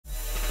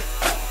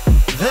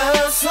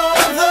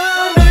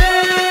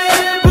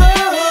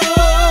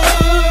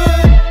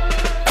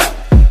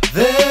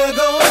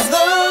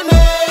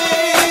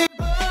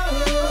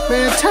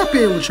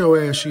Step in with your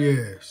ashy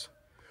ass.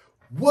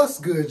 What's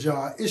good,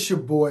 y'all? It's your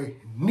boy,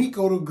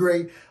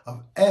 NicoThaGreat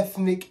of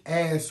Ethnic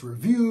Ass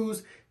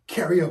Reviews,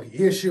 Karaoke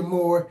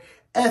Ishimore,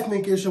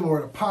 Ethnic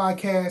Ishimore, the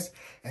podcast,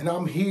 and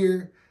I'm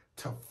here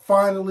to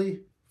finally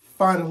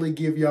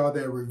give y'all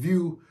that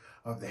review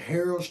of the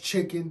Harold's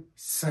Chicken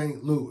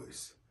St.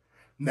 Louis.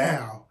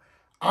 Now,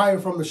 I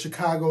am from the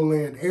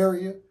Chicagoland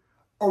area,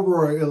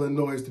 Aurora,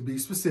 Illinois to be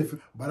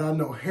specific, but I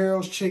know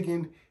Harold's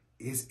Chicken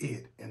is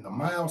it, and the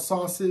mild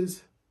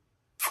sauces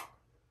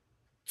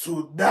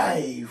to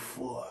die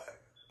for.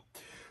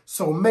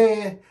 So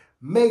man,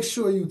 make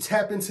sure you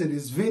tap into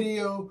this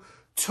video,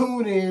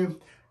 tune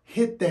in,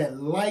 hit that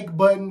like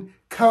button,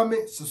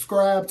 comment,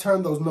 subscribe,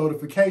 turn those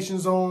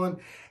notifications on,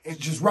 and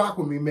just rock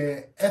with me,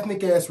 man.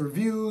 Ethnic Ass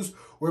Reviews,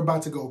 we're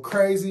about to go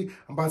crazy.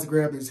 I'm about to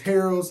grab this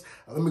Harold's.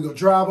 Let me go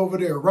drive over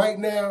there right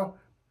now,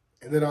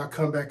 and then I'll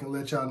come back and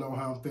let y'all know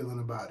how I'm feeling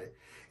about it.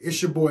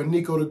 It's your boy,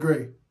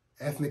 NicoThaGreat,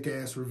 Ethnic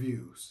Ass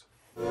Reviews.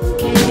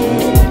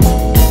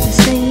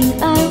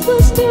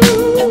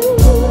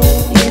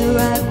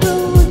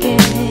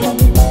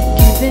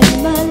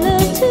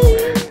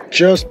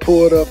 Just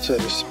pulled up to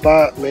the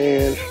spot,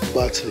 man.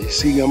 About to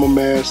see, got my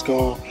mask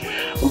on.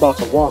 I'm about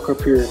to walk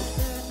up here.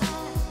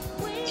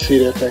 See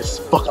that that's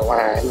fucking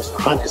line. It's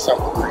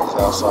 100-something degrees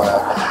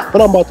outside.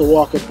 But I'm about to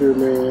walk up here,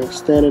 man.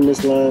 Stand in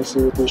this line,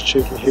 see what this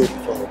chicken hit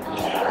for.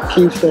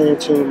 Keep staying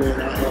tuned, man.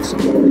 I have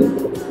some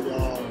more.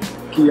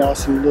 Give y'all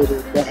some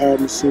little behind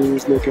the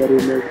scenes look at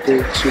it and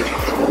everything too.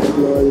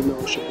 You already know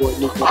it's your boy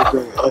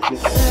NicoThaGreat,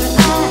 Ethnic.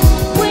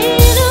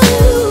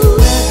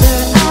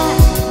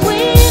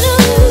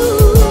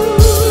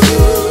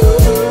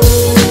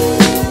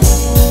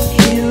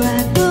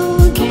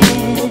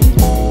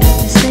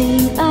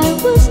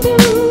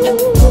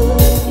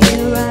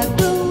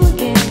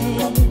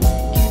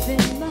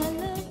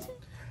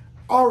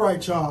 All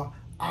right, y'all.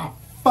 I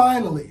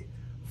finally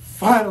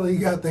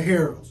got the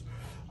Harold's.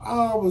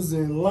 I was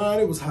in line,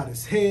 it was hot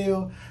as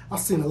hell. I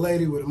seen a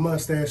lady with a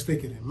mustache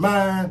thicker than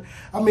mine.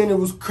 I mean, it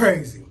was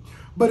crazy.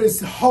 But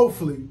it's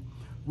hopefully,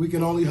 we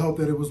can only hope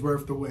that it was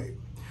worth the wait.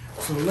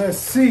 So let's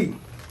see.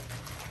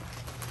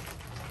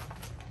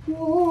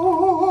 Whoa.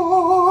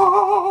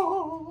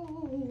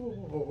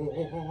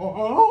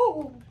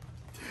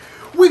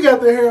 We got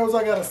the Harold's.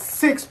 I got a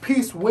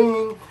 6-piece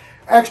wing,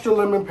 extra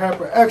lemon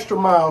pepper, extra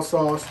mild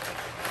sauce.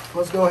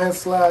 Let's go ahead and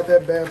slide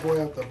that bad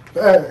boy out the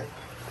bag.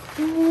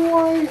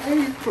 Boy,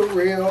 ain't for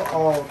real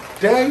all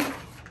day.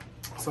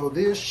 So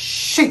this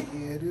shit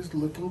is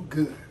looking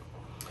good.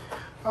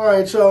 All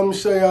right, y'all, let me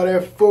show y'all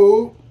that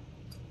food.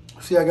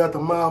 See, I got the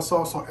mild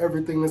sauce on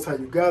everything. That's how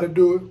you gotta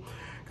do it.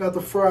 Got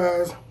the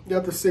fries,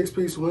 got the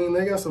 6-piece wing.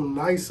 They got some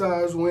nice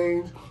sized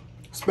wings,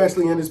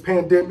 especially in this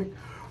pandemic.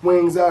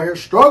 Wings out here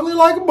struggling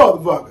like a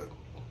motherfucker.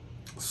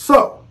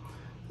 So,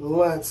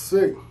 let's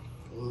see.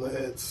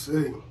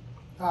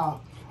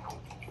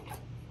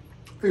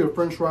 Here's a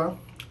french fry.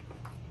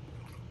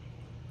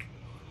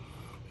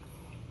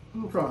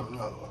 Let me try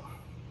another one.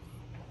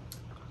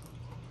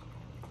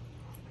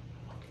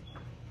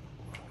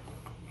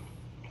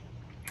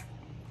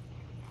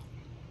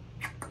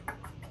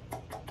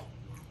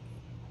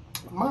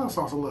 Mild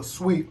sauce a little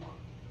sweet.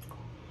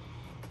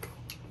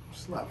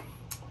 It's like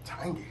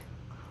tangy.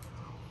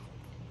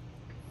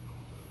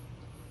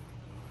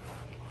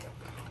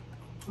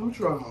 Let me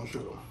try another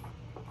sugar.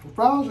 The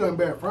fries ain't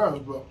bad fries,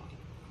 but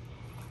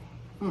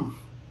I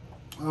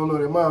don't know,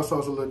 that mild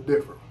sauce a little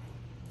different.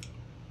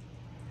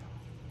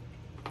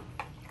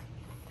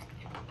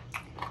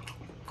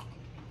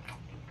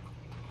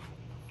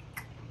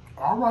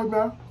 All right,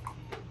 man.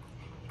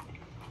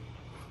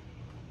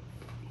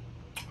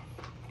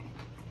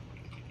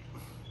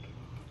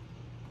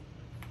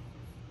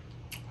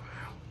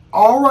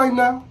 All right,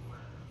 now.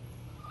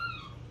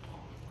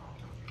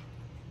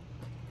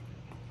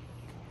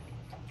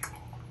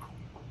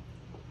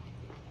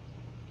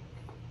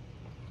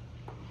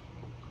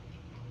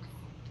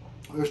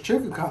 This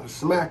chicken kind of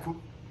smacking.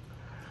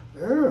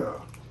 Yeah.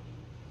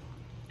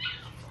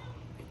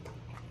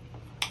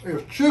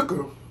 This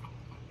chicken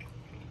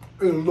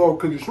is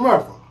low-key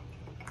smacking.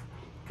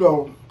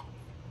 So,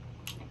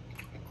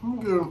 I'm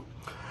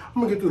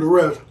gonna get through the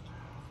rest.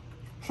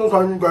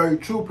 Sometimes you gotta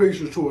eat 2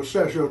 pieces to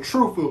assess your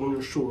true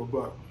feelings to it,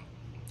 but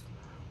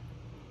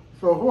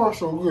so far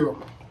so good.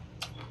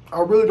 I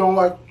really don't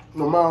like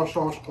the mild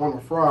sauce on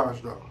the fries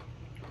though.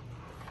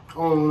 I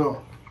don't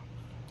know.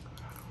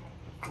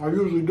 I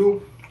usually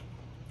do.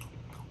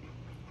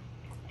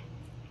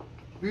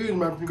 These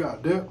maybe you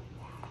got dip.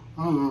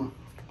 Or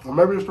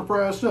maybe it's the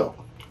fry itself.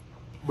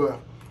 But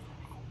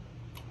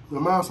the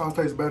mild sauce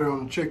tastes better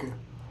on the chicken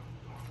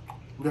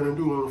than it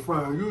do on the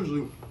fry.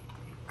 Usually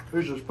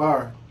it's just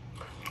fire.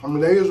 I mean,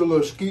 there is a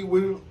little skeet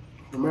with it.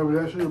 Remember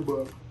that shit,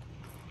 but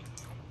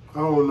I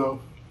don't know.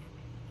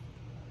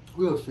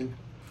 We'll see. You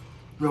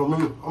know what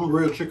I mean? I'm a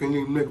real chicken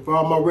eating nigga. For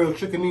all my real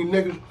chicken eating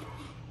niggas,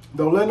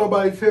 don't let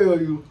nobody tell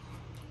you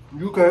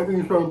you can't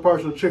eat certain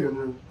parts of the chicken.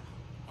 Nigga.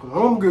 Cause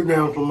I'm gonna get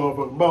down some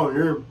motherfucking bone.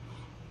 You hear me?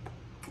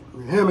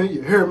 You hear me?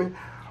 You hear me?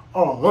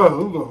 Oh man,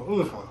 we gonna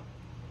listen.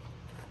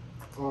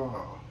 I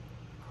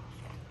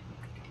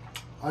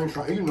ain't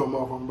trying to eat no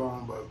motherfucking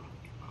bone, but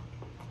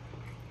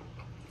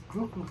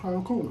this is kind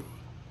of cool.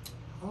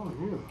 Oh,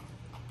 yeah.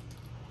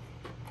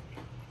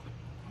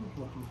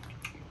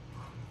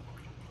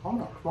 I'm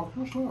not fuck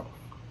this up.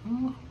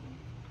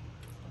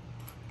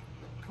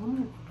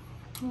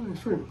 Let me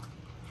see.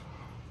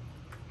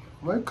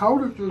 They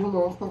coated this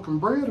motherfucking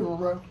bread in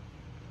right.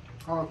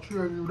 I'll tell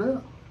you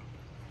that.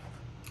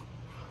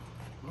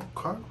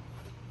 Okay.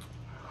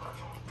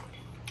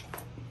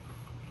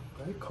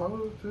 They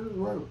coated this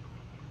right.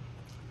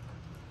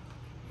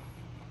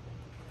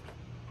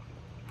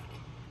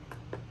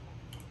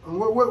 And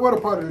what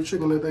a part of the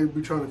chicken that they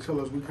be trying to tell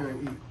us we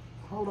can't eat?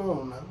 Hold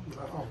on now.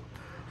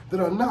 Did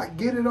I not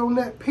get it on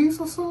that piece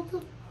or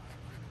something?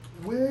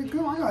 Where it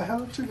go? I got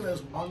hella chicken.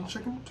 That's 1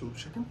 chicken, 2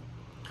 chicken.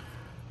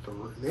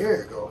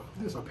 There you go.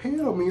 There's a pan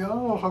on me. I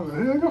don't know how the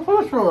hell the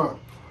first one.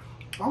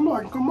 I'm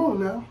like, come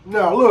on now.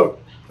 Now look,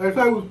 they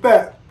say we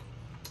fat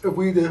if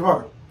we eat this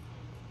hard.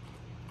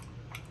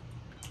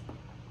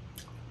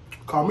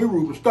 Call me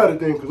Ruben Study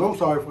thing because I'm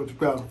sorry for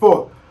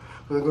 2004.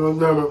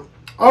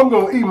 I'm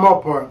gonna eat my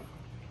part.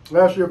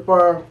 Last year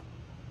fire,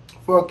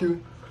 fuck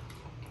you.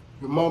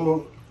 Your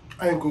mama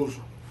ankles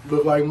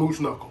look like moose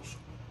knuckles.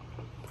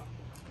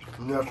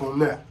 And that's on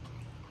that.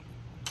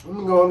 Let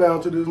me go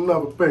down to this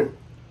another thing.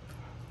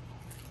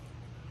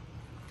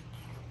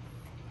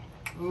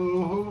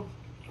 You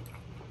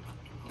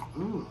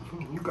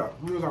got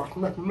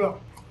smacking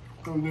up.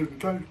 Don't need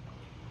to taste.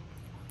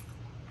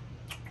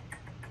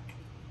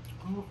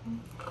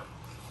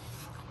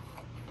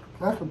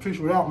 That's a piece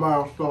without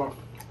mild sauce.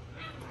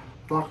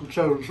 Dr.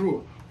 Cheddar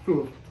too.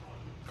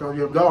 Got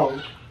your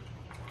dog.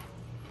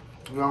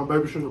 You know,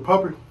 babysit a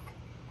puppy.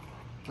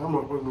 That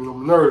motherfucker be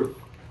on my nerves.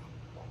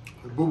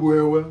 The boo-boo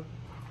everywhere.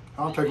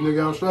 I'll take a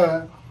nigga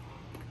outside.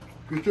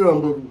 Get your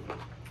own boo-boo.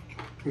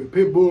 Get a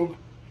pit bull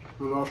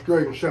and an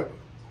Australian shepherd.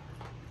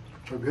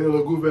 So if you hear a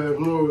little goof ass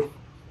noise,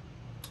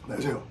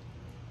 that's him.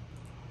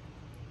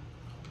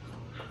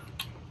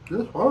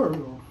 This hard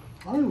though.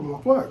 I ain't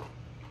gonna flex.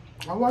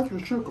 I like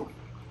this chicken.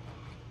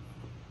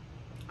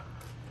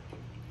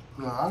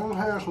 Now I done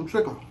had some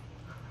chicken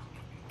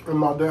in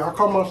my day. I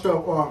call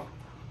myself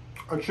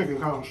a chicken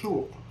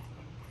connoisseur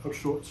of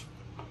sorts.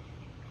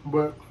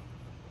 But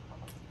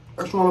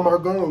that's one of my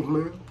goals,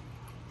 man.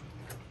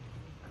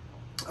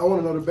 I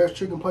want to know the best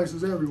chicken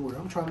places everywhere.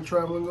 I'm trying to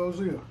travel and go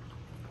see them.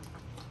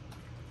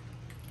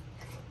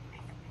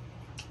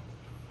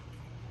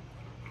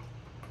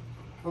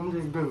 I'm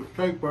just doing a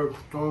steak burger,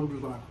 so I'm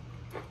just like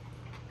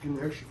getting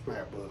the extra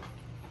fat, but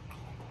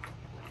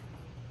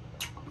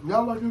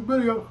y'all like this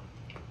video?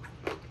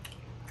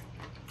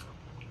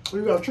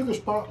 You got a chicken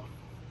spot?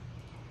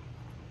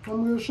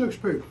 I'm gonna get a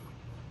 6-piece.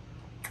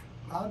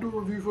 I'll do a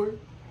review for you.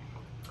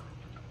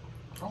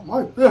 I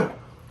like that.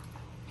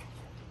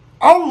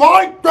 I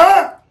like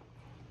that!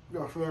 You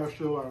got fast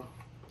still out.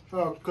 Shout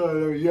out to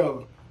Color Every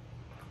Yellow.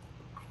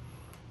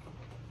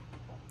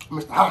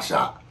 Mr. Hot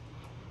Shot.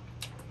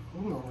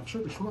 You know, a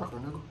chicken smacker,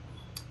 nigga.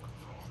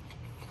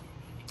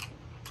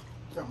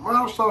 That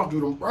mild sauce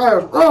do them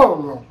fries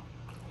wrong, man.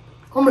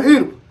 I'm gonna eat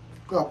them.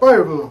 Got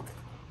favor for them.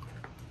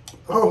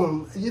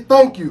 Oh,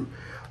 thank you.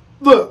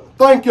 Look,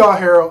 thank y'all,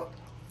 Harold,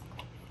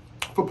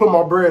 for putting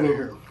my bread in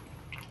here.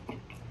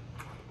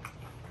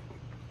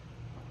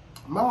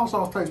 Mild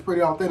sauce tastes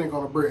pretty authentic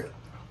on the bread.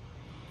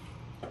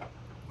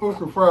 What's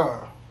the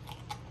fry?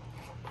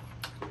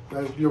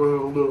 Let's give it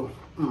a little,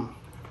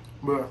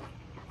 But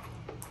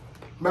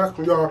back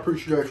to y'all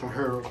appreciation,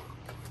 Harold.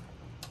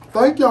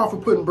 Thank y'all for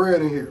putting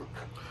bread in here.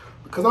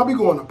 Because I be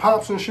going to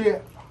Pops and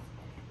shit.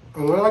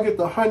 And when I get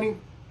the honey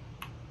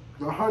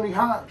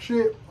hot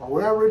shit, or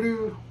whatever it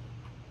is,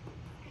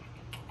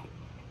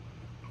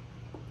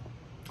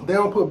 they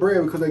don't put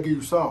bread because they give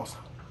you sauce.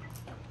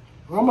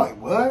 And I'm like,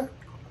 what?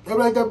 They're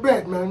like, that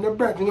bread, man, that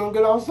bread, you don't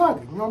get all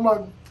soggy. And I'm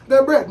like,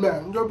 that bread,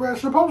 man, your bread's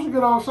supposed to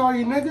get all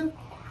soggy, nigga.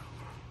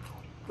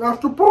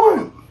 That's the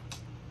point.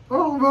 I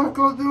don't like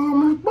to do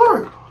on this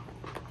bread.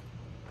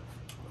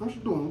 That's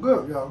doing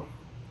good, y'all.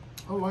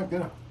 I like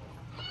that.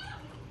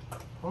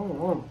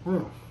 Oh,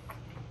 yeah.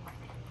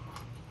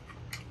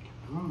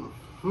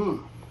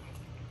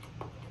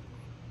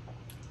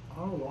 I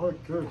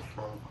like this,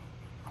 man.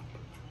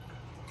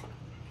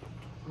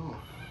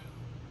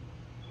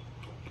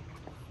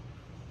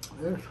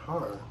 It's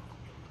hard.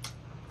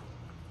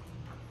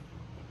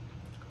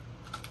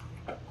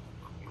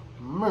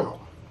 Man.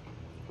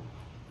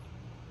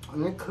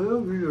 And it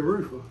could be the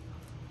reefer.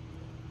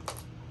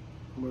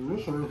 But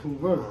this ain't too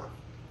bad.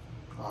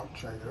 I'll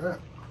check it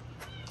out.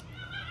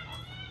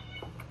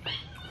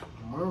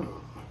 Man.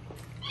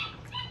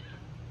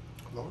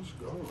 Let's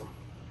go.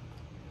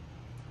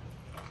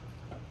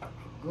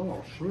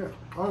 Oh shit.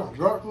 I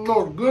dropped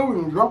no good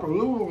and drop a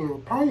little in the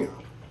pan.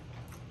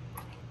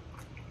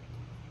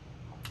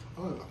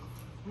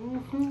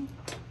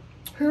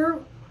 Here,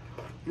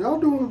 y'all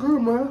doing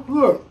good, man.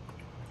 Look.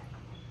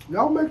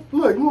 Y'all look,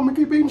 you want me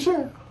to keep eating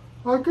shit?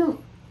 Like this?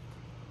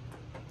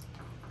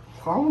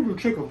 I want to do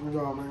chicken for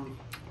y'all, man.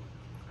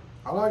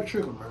 I like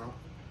chicken, man.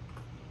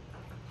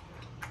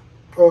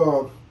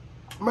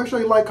 Make sure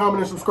you like,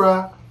 comment, and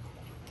subscribe.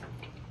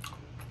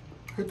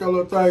 Hit that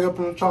little thing up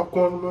in the top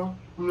corner, man.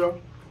 You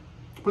know,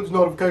 put the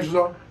notifications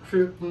on.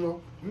 Shit, you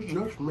know, it's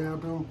just me.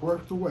 I've been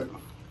worked away.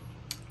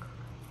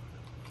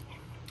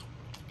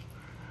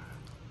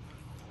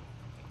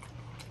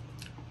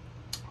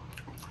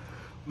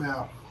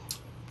 Now,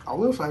 I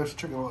will say this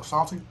chicken a little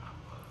salty.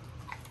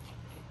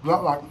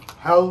 Not like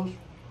Hilda's,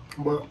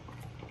 but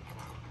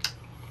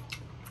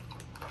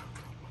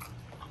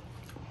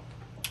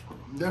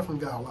definitely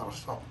got a lot of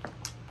salt.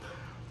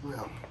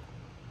 Yeah,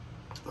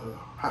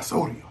 high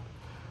sodium.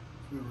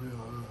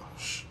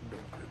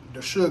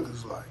 The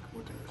sugar's like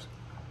with this.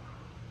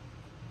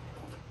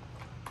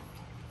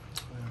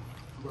 Yeah.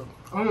 But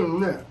other than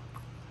that,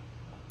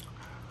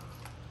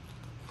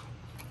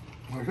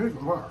 my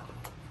chicken fire.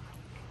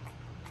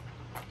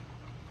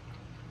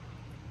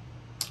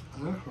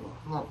 That's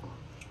nothing.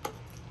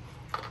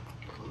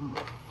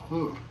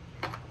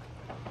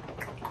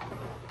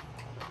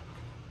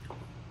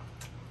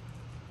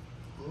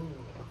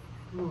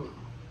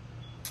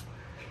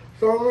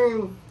 So I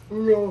mean, you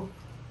know,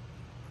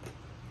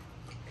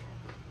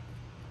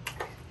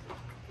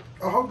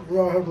 I hope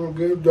y'all having a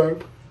good day.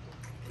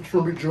 It's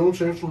gonna be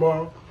Juneteenth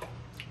tomorrow.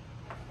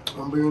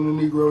 I'm being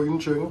the Negro eating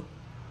chicken.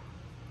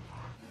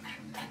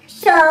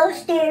 So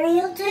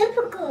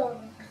stereotypical.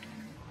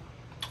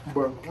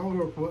 But I don't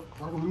give a fuck.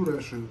 I can do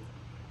that shit.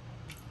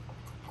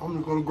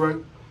 I'm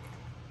NicoThaGreat.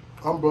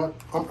 I'm black.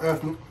 I'm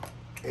ethnic.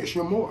 It's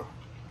your more.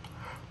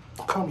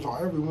 It comes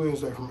on every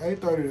Wednesday from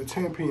 8:30 to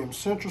 10 p.m.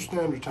 Central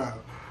Standard Time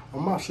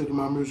on my City,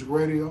 My Music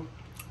Radio.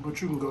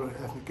 But you can go to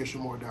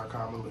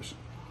ethnicityourmore.com and listen.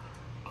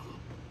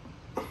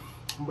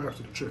 I'm back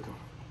to the chicken.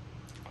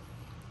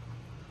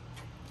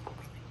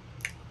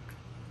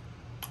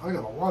 I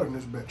got a water in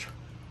this bitch.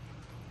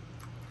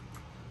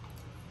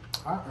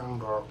 I am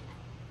gone.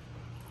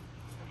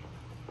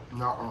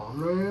 Nah,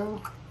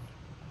 man.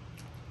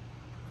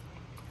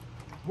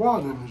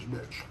 Water in this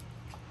bitch.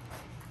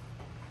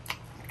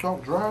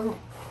 Talk driver.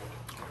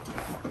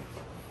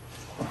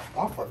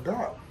 I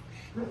forgot.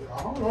 Shit,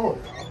 hold on,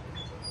 y'all.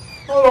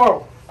 Hold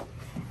on.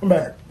 I'm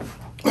back.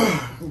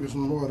 Get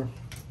some water.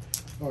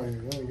 Oh yeah, I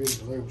ain't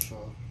getting the label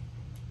song.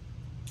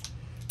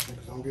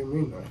 Because don't give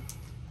me nothing.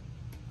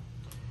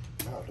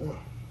 Out there.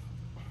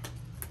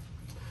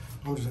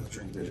 I'm just gonna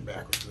drink this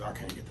backwards because I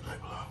can't get the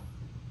label out.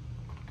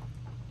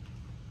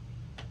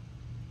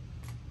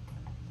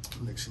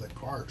 Mix like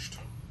parched.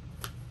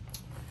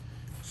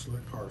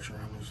 Select parched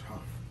around this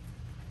house.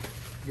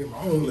 Get my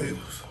own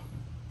labels.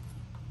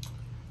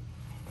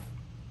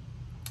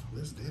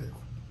 Let's do it.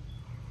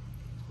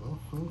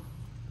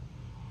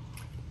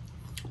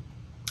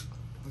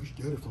 Let's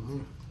get it for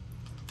me.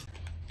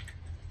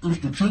 It's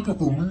the chicken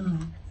for me.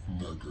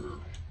 That girl.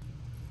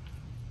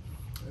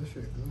 That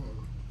shit good.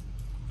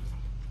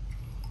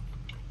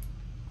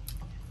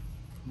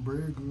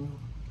 Bread good.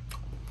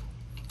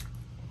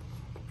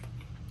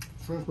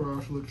 French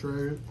fries look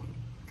trash.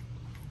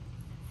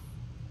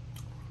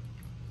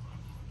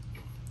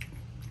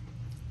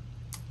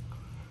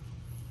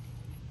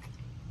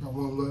 Got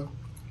one left.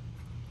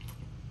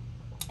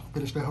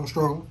 Finish that whole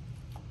strong.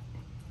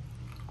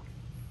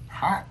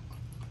 Hot.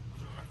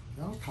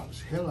 Y'all hot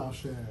as hell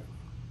outside.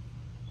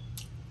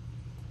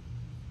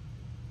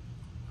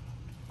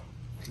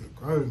 Shit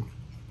crazy.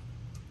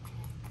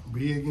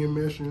 Big and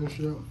messy and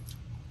shit.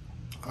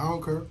 I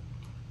don't care.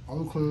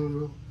 I'm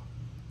cleaning it up.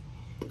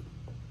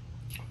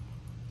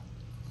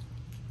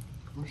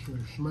 That shit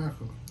is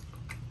smacking.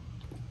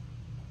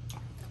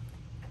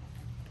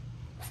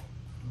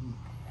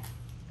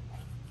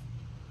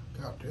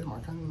 God damn, I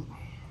can't even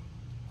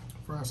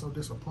fry so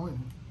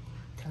disappointing.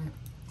 Can't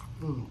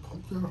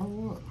poke that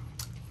whole up.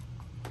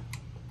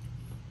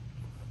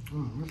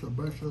 It's the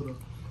best of the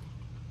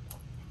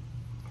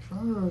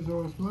fries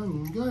on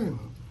slinging game.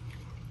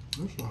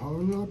 That's a whole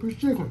nother piece of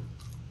chicken.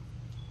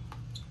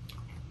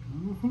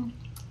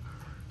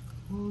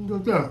 Look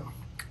at that.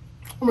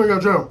 How many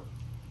got jump?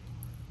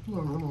 That's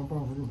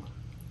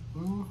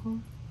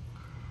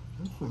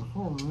a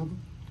whole nother.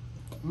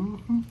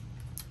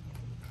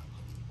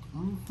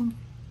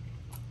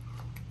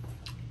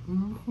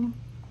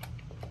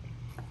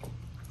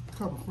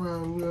 Couple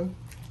fries there.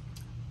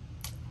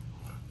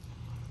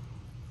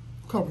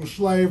 Couple of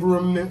slave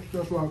remnants,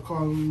 that's what I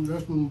call them.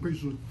 That's when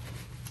pieces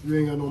you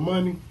ain't got no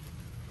money.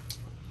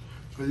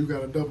 So you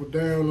gotta double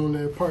down on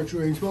that part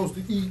you ain't supposed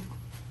to eat.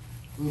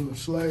 And the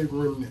slave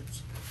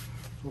remnants.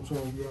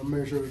 Sometimes you gotta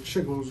make sure the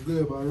chicken was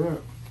good by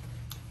that.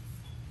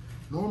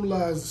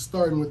 Normalize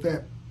starting with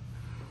that,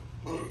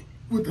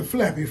 with the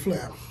flappy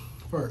flap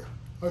first.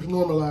 Let's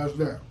normalize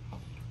that.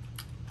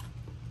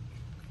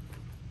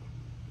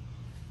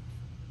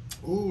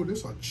 Oh,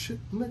 this a chick,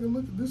 nigga,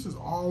 look, this is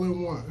all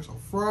in one. It's a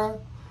fry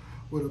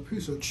with a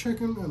piece of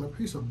chicken and a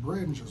piece of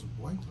bread and just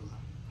blanket.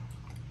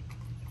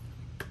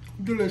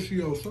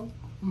 Delicioso.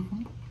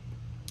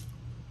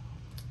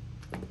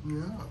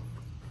 Yeah.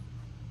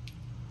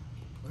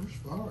 That's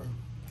fine.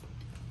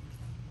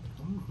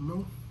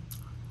 No.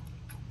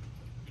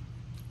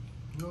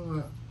 No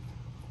that.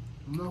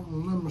 No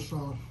lemon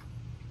sauce.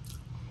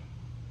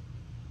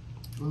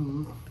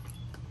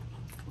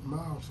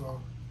 Mild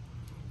sauce.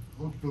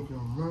 I'm thinking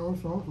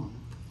mild sauce and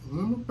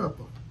lemon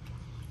pepper.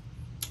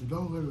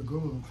 Don't let it go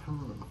in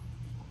time.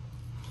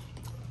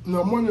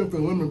 Now, I'm wondering if the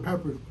lemon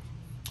pepper,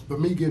 for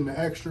me getting the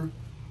extra,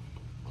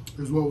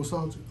 is what was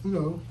salty. You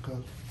know,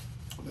 because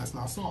that's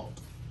not salt.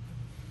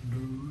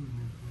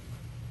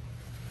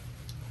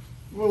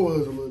 What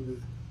was a little bit?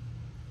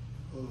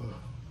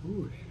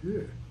 Oh,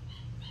 shit.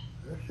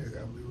 That shit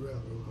got me right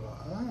over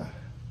my eye.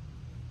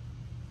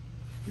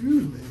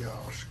 Excuse me,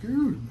 y'all.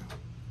 Excuse me.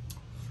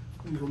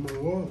 Need some more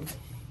water.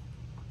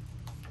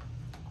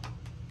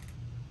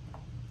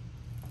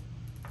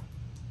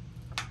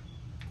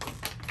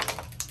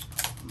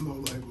 No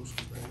labels,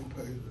 they ain't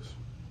paid us.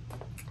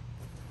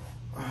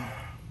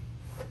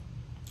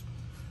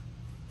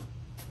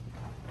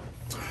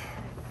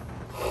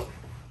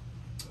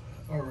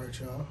 All right,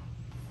 y'all.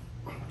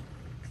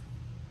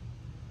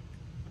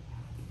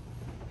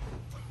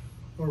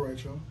 All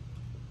right, y'all.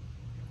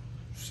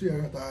 See, I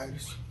got the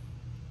itis.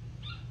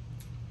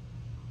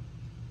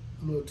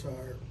 A little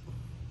tired.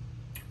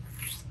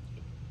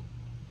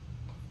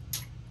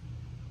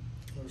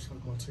 I just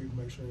suck my teeth,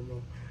 make sure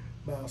no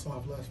mouth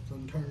soft left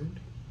unturned.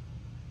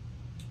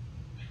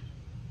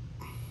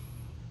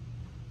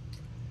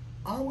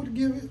 I would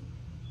give it,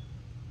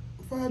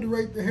 if I had to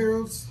rate the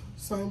Harold's,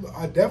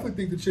 I definitely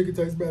think the chicken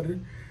tastes better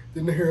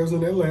than the Harold's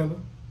in Atlanta.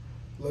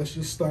 Let's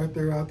just start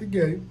there out the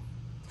gate.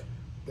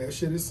 That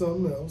shit is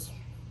something else.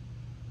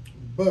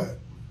 But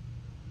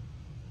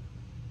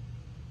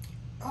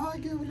I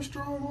give it a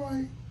strong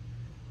like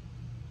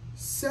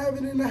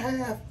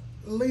 7.5,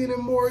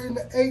 leaning more in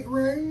the 8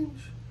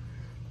 range.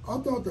 I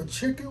thought the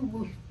chicken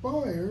was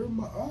fire.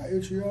 My eye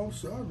itchy, I'm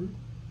sorry.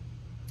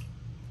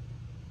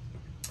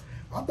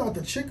 I thought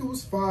the chicken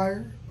was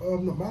fire. The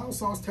mild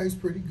sauce tastes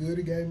pretty good.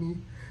 It gave me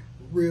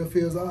real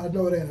feels. I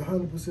know it ain't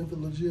 100% the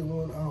legit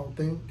one, I don't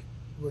think.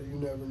 But you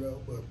never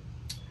know. But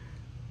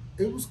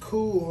it was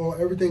cool on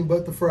everything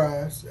but the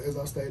fries, as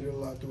I stated a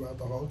lot throughout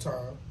the whole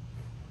time.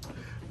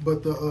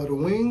 But the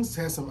wings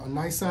had a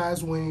nice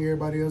sized wing.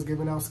 Everybody else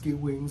giving out ski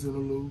wings in the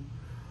loop.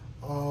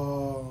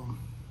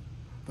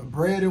 The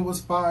bread, it was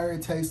fire.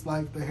 It tastes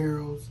like the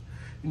Harold's.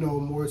 You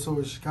know, more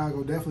towards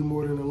Chicago, definitely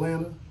more than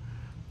Atlanta.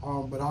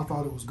 But I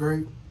thought it was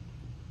great.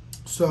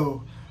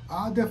 So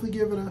I'll definitely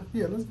give it a,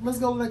 yeah, let's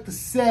go like the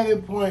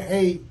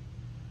 7.8.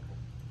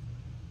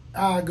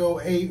 I'll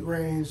go 8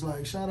 range.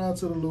 Like, shout out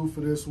to the Lou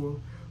for this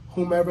one.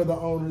 Whomever the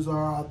owners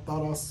are, I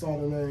thought I saw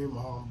the name,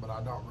 but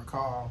I don't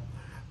recall.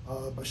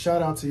 But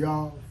shout out to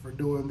y'all for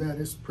doing that.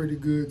 It's pretty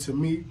good to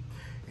me.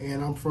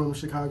 And I'm from the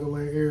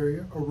Chicagoland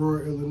area,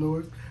 Aurora,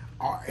 Illinois.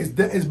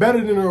 It's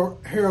better than the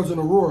Harold's in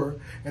Aurora,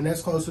 and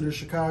that's closer to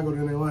Chicago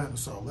than Atlanta.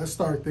 So let's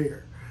start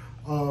there,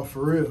 for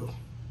real.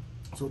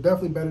 So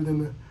definitely better than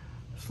the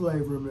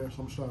slave room there.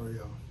 So I'm sorry,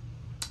 y'all.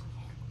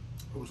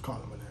 I was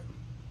calling me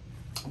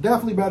that.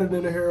 Definitely better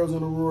than the Harold's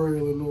in Aurora,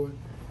 Illinois.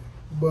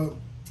 But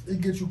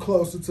it gets you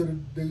closer to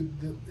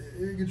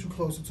it gets you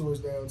closer towards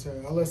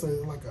downtown, unless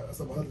it's like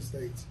some other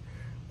states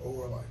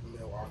or like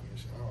Milwaukee and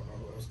shit. I don't know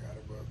who else got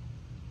it, but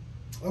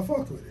I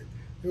fucked with it.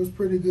 It was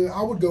pretty good.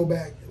 I would go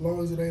back as long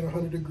as it ain't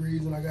 100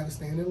 degrees and I got to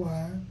stand in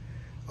line.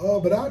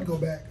 But I'd go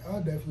back.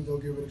 I'd definitely go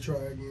give it a try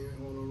again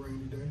on a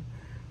rainy day.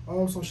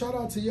 So shout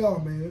out to y'all,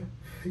 man.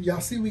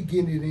 Y'all see we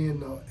getting it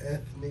in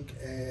ethnic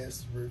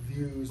ass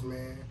reviews,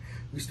 man.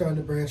 We starting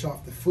to branch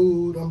off the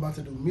food. I'm about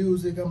to do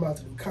music. I'm about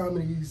to do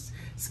comedies,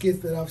 skits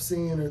that I've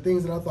seen, or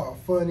things that I thought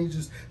were funny,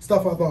 just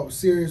stuff I thought was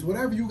serious.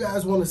 Whatever you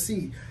guys want to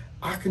see,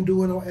 I can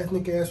do it on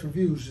ethnic ass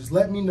reviews. Just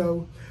let me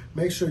know.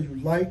 Make sure you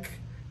like,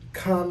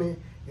 comment,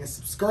 and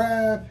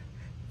subscribe,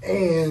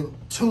 and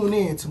tune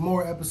in to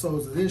more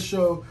episodes of this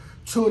show.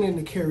 Tune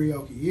in to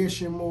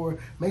Karaoke-ish and more.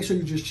 Make sure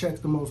you just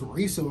check the most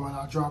recent one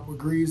I dropped with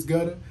Grease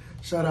Gutter.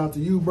 Shout out to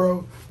you,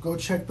 bro. Go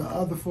check the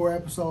other 4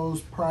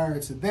 episodes prior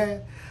to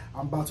that.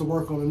 I'm about to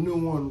work on a new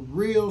one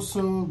real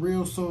soon.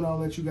 Real soon, I'll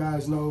let you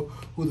guys know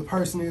who the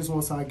person is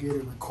once I get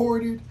it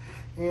recorded.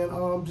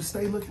 And just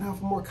stay looking out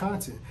for more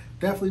content.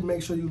 Definitely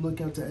make sure you look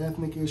out to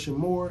Ethnic-ish and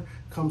More.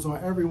 Comes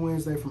on every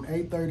Wednesday from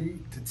 8:30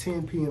 to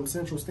 10 p.m.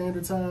 Central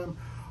Standard Time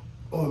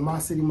on My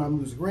City, My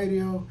Music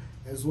Radio,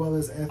 as well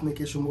as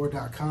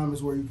ethnicishandmore.com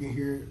is where you can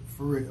hear it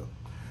for real.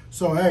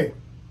 So, hey,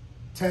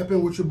 tap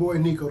in with your boy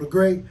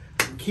NicoThaGreat.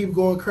 Keep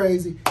going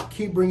crazy.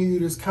 Keep bringing you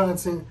this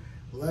content.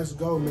 Let's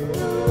go, man.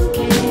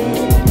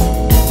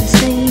 The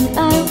same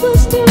I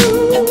was through.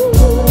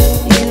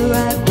 Here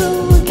I go.